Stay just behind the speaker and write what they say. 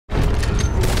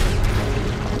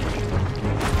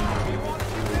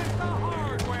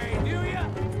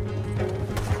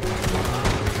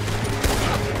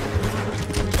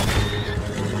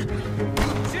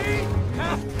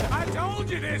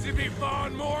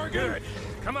Morgan. Good.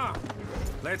 Come on.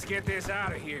 Let's get this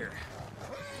out of here.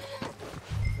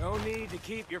 No need to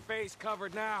keep your face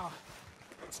covered now.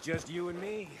 It's just you and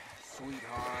me,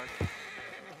 sweetheart.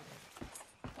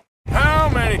 How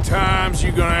many times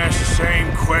you gonna ask the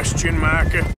same question,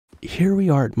 Micah? Here we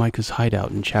are at Micah's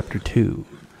hideout in Chapter 2.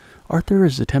 Arthur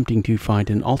is attempting to find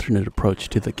an alternate approach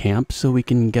to the camp so we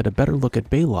can get a better look at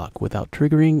Baylock without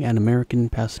triggering an American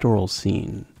pastoral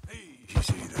scene.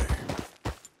 Easy there.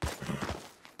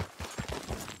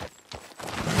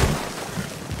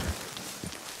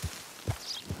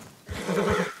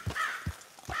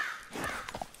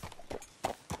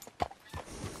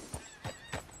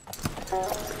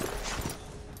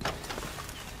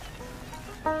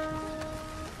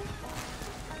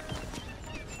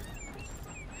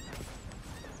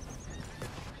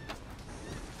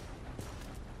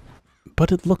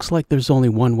 But it looks like there's only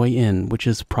one way in, which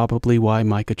is probably why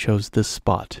Micah chose this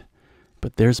spot.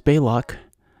 But there's Baylock.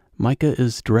 Micah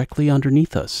is directly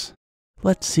underneath us.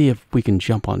 Let's see if we can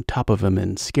jump on top of him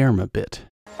and scare him a bit.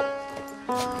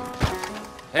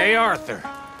 Hey, Arthur.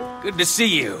 Good to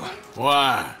see you.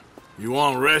 Why? You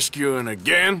want rescuing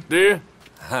again, do you?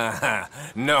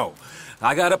 No.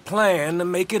 I got a plan to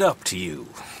make it up to you.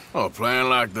 Oh, plan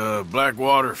like the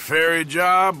Blackwater ferry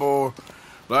job, or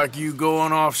like you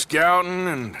going off scouting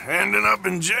and ending up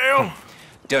in jail?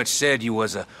 Dutch said you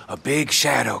was a big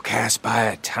shadow cast by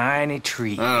a tiny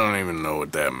tree. I don't even know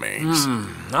what that means.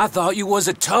 I thought you was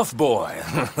a tough boy.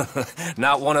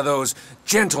 Not one of those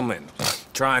gentlemen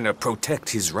trying to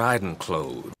protect his riding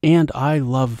clothes. And I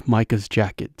love Micah's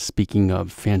jacket. Speaking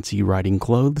of fancy riding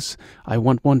clothes, I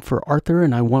want one for Arthur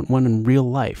and I want one in real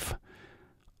life.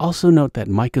 Also note that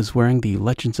Micah's wearing the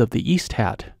Legends of the East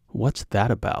hat. What's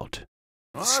that about?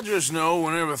 I just know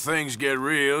whenever things get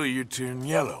real, you turn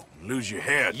yellow and lose your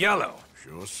head. Yellow.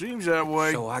 Sure seems that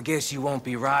way. So I guess you won't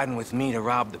be riding with me to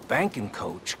rob the banking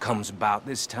coach comes about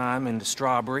this time in the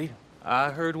Strawberry.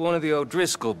 I heard one of the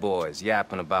O'Driscoll boys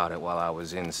yapping about it while I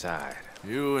was inside.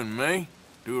 You and me?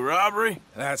 Do a robbery?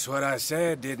 That's what I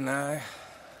said, didn't I?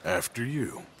 After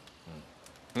you.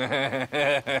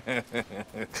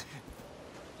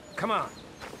 Come on.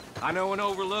 I know an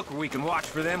overlook where we can watch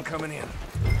for them coming in.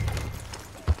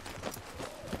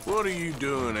 What are you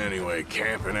doing anyway,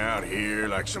 camping out here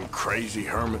like some crazy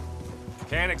hermit?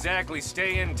 Can't exactly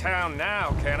stay in town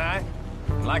now, can I?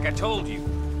 Like I told you,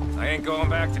 I ain't going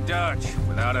back to Dutch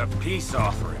without a peace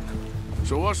offering.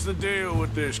 So what's the deal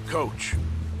with this coach?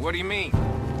 What do you mean?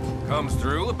 Comes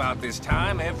through about this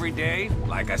time every day,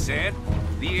 like I said.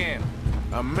 The end.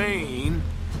 I mean,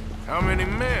 how many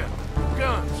men?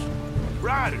 Guns?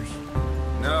 Riders?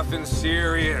 Nothing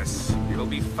serious. You'll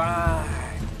be fine.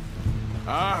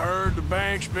 I heard the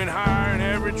bank's been hiring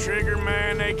every trigger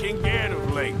man they can get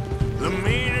of late. The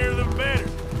meaner, the better.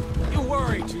 You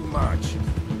worry too much.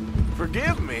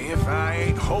 Forgive me if I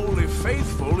ain't wholly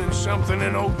faithful in something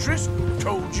an O'Driscoll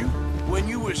told you when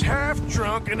you was half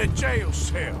drunk in a jail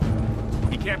cell.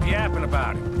 He kept yapping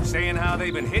about it, saying how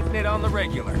they've been hitting it on the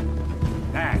regular.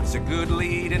 That's a good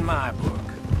lead in my book.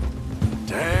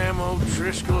 Damn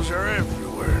O'Driscolls are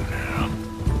everywhere now.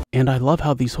 And I love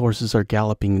how these horses are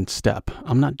galloping in step.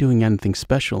 I'm not doing anything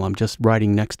special, I'm just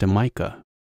riding next to Micah.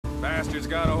 Bastards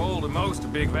got a hold of most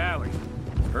of Big Valley.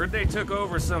 Heard they took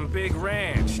over some big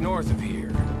ranch north of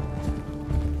here.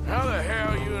 How the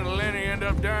hell you and Lenny end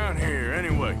up down here,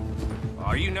 anyway?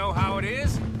 Oh, you know how it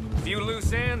is? Few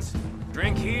loose ends.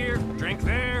 Drink here, drink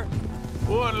there.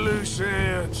 What loose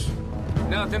ends?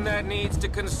 Nothing that needs to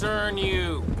concern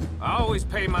you. I always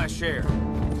pay my share.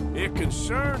 It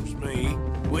concerns me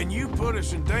when you put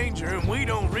us in danger and we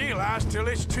don't realize till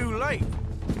it's too late.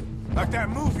 Like that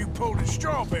move you pulled in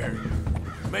Strawberry.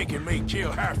 Making me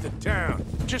kill half the town,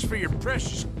 just for your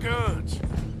precious guns.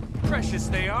 Precious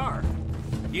they are.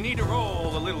 You need to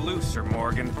roll a little looser,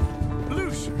 Morgan.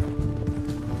 Looser?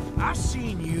 I've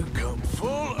seen you come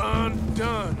full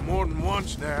undone more than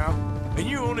once now, and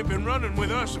you only been running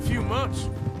with us a few months.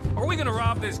 Are we gonna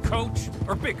rob this coach,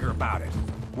 or bicker about it?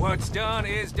 What's done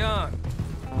is done.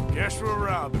 Guess we're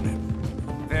robbing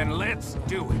it. Then let's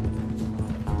do it.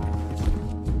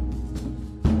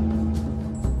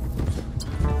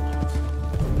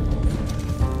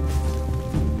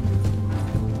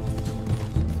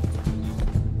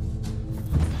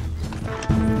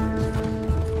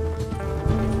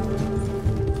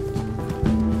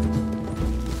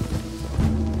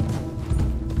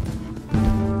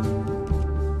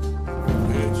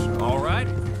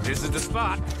 This is the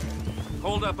spot.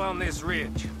 Hold up on this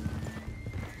ridge.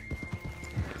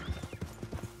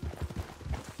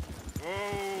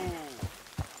 Whoa.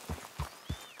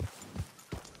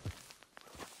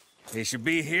 They should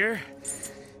be here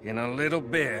In a little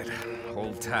bit.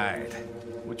 Hold tight.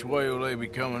 Which way will they be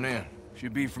coming in?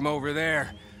 Should be from over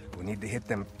there. We need to hit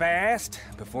them fast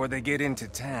before they get into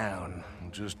town.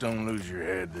 Just don't lose your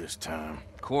head this time.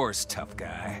 Of course, tough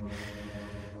guy.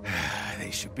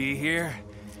 They should be here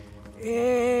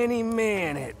any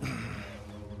minute.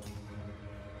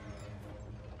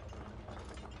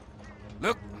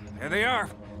 Look, there they are.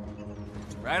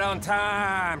 Right on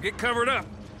time. Get covered up.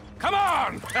 Come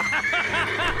on!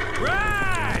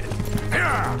 Ride!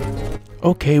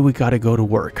 Okay, we gotta go to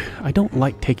work. I don't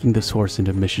like taking this horse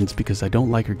into missions because I don't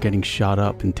like her getting shot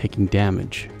up and taking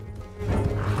damage.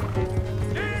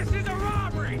 This is a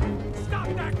robbery! Stop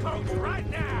that coach right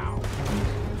now!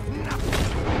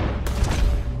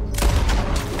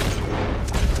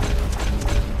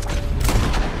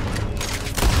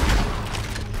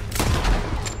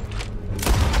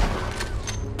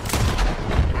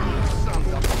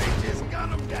 Sons of bitches, gun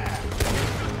them down!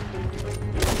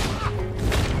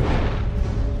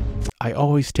 I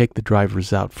always take the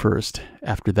drivers out first.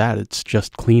 After that, it's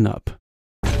just cleanup.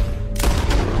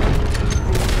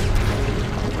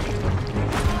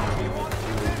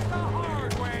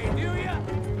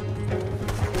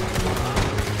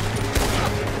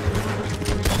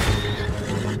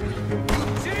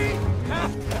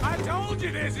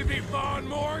 This'd be fun,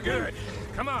 Morgan. Good.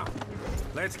 Come on.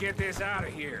 Let's get this out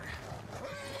of here.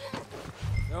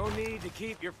 No need to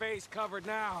keep your face covered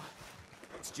now.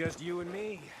 It's just you and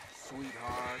me,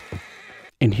 sweetheart.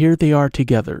 And here they are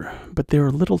together, but they're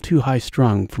a little too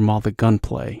high-strung from all the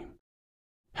gunplay.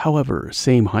 However,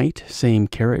 same height, same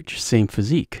carriage, same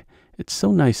physique. It's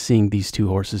so nice seeing these two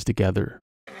horses together.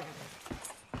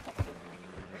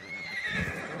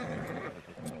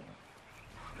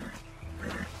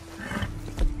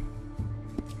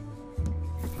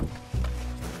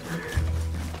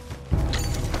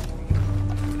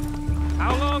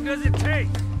 How long does it take?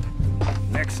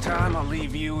 Next time I'll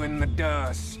leave you in the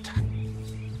dust.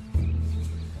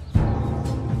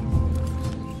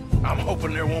 I'm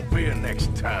hoping there won't be a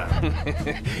next time.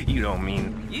 You don't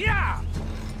mean... Yeah!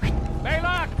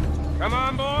 Baylock! Come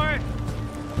on, boy!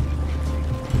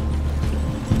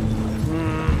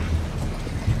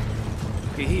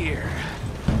 Here.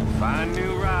 Fine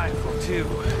new rifle, too.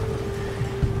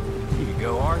 Here you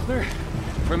go, Arthur.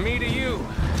 From me to you.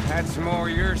 That's more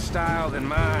your style than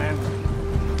mine.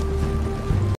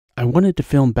 I wanted to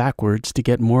film backwards to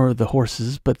get more of the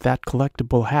horses, but that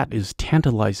collectible hat is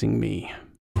tantalizing me.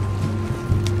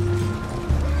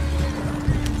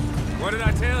 What did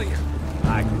I tell you?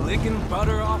 Like licking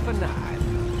butter off a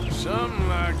knife. Something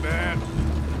like that.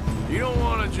 You don't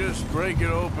want to just break it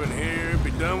open here,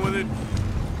 be done with it?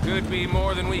 Could be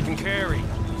more than we can carry.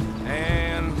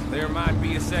 And there might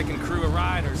be a second crew of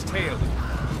riders tailing.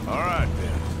 All right,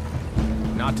 then.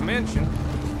 Not to mention,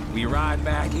 we ride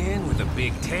back in with a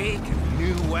big take and a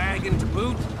new wagon to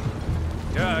boot.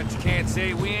 Dutch can't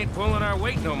say we ain't pulling our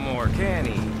weight no more, can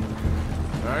he?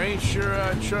 I ain't sure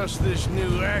I trust this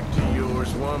new act of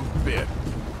yours one bit.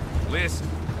 Listen,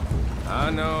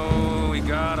 I know we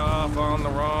got off on the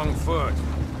wrong foot,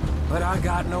 but I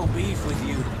got no beef with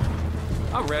you.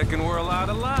 I reckon we're a lot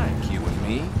alike, you and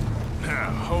me. Now,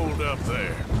 hold up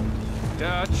there.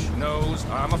 Dutch knows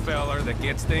I'm a feller that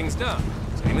gets things done,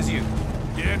 same as you.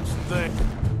 Gets things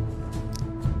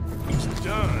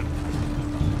done.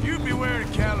 You'd be wearing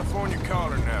a California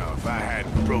collar now if I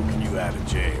hadn't broken you out of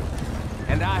jail.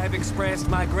 And I have expressed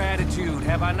my gratitude,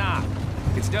 have I not?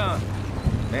 It's done.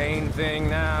 Main thing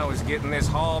now is getting this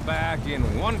haul back in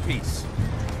one piece.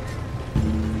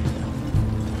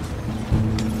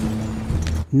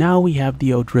 Now we have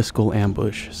the O'Driscoll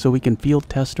ambush, so we can field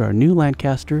test our new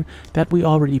Lancaster that we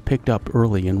already picked up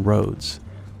early in Rhodes.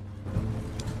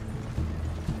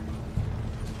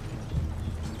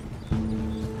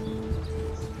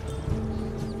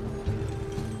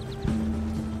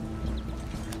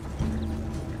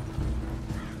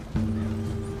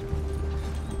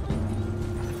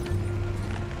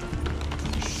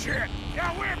 Shit!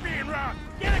 Yeah, we're being robbed!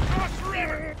 Get across the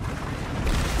river!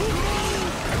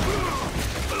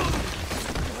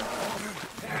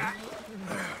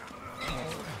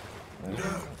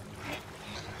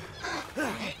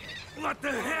 What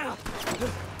the hell?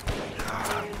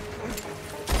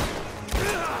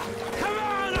 Come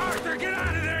on, Arthur, get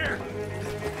out of there!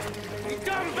 You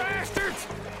dumb bastards!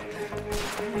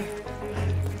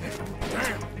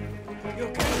 Damn! You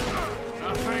okay?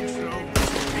 I think so.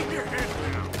 Keep your head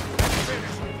down. Let's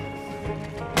finish it.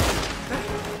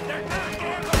 They're not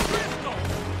on the pistol!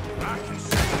 I can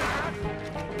see that.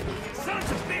 Sons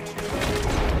of bitches!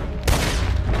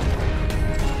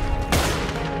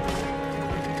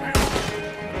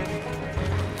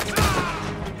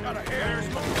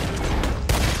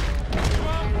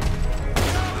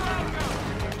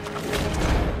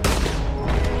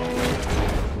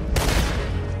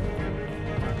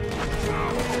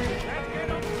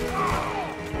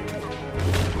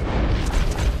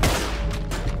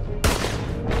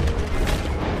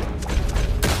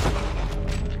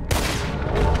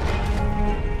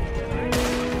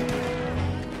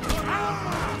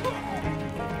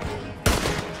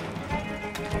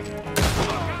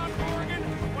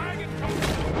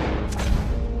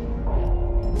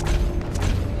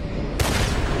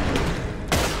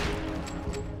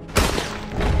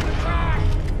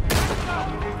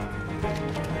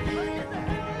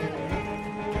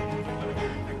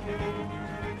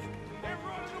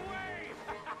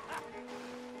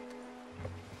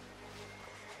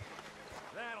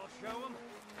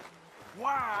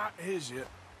 is it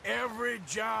every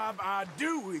job I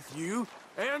do with you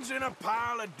ends in a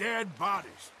pile of dead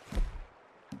bodies?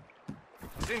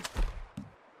 Since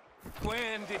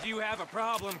when did you have a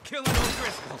problem killing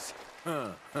O'Driscolls?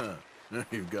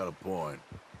 You've got a point.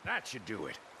 That should do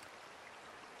it.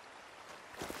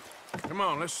 Come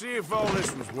on, let's see if all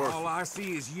this was worth All I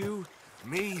see is you,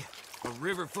 me, a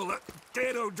river full of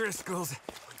dead O'Driscolls,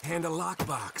 and a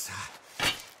lockbox.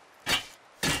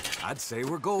 I'd say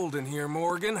we're golden here,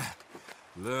 Morgan.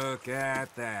 Look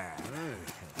at that.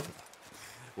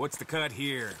 What's the cut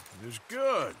here? It's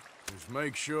good. Just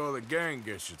make sure the gang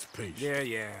gets its piece.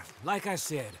 Yeah. Like I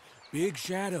said, big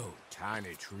shadow,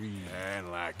 tiny tree.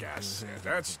 And like I said,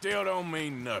 that still don't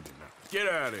mean nothing. Now, get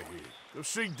out of here. Go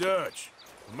see Dutch.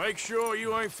 Make sure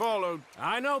you ain't followed.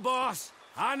 I know, boss.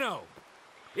 I know.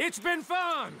 It's been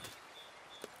fun.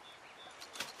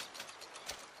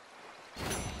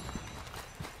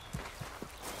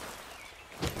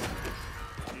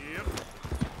 Yep.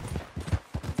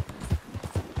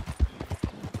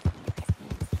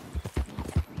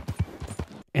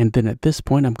 And then at this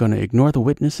point, I'm going to ignore the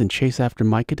witness and chase after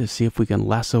Micah to see if we can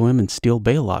lasso him and steal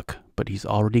Baylock, but he's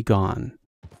already gone.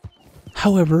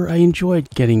 However, I enjoyed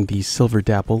getting the Silver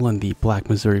Dapple and the Black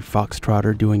Missouri Fox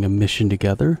Trotter doing a mission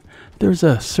together. There's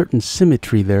a certain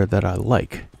symmetry there that I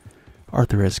like.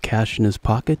 Arthur has cash in his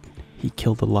pocket, he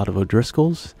killed a lot of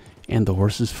O'Driscolls, and the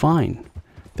horse is fine.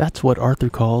 That's what Arthur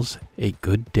calls a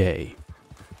good day.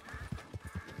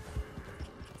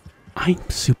 I'm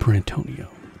Superantonio.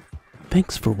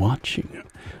 Thanks for watching.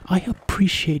 I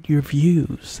appreciate your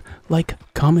views. Like,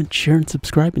 comment, share, and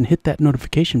subscribe, and hit that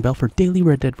notification bell for daily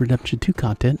Red Dead Redemption 2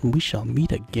 content, and we shall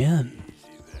meet again.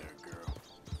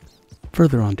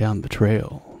 Further on down the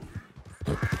trail.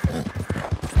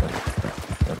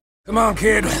 Come on,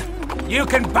 kid. You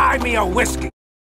can buy me a whiskey.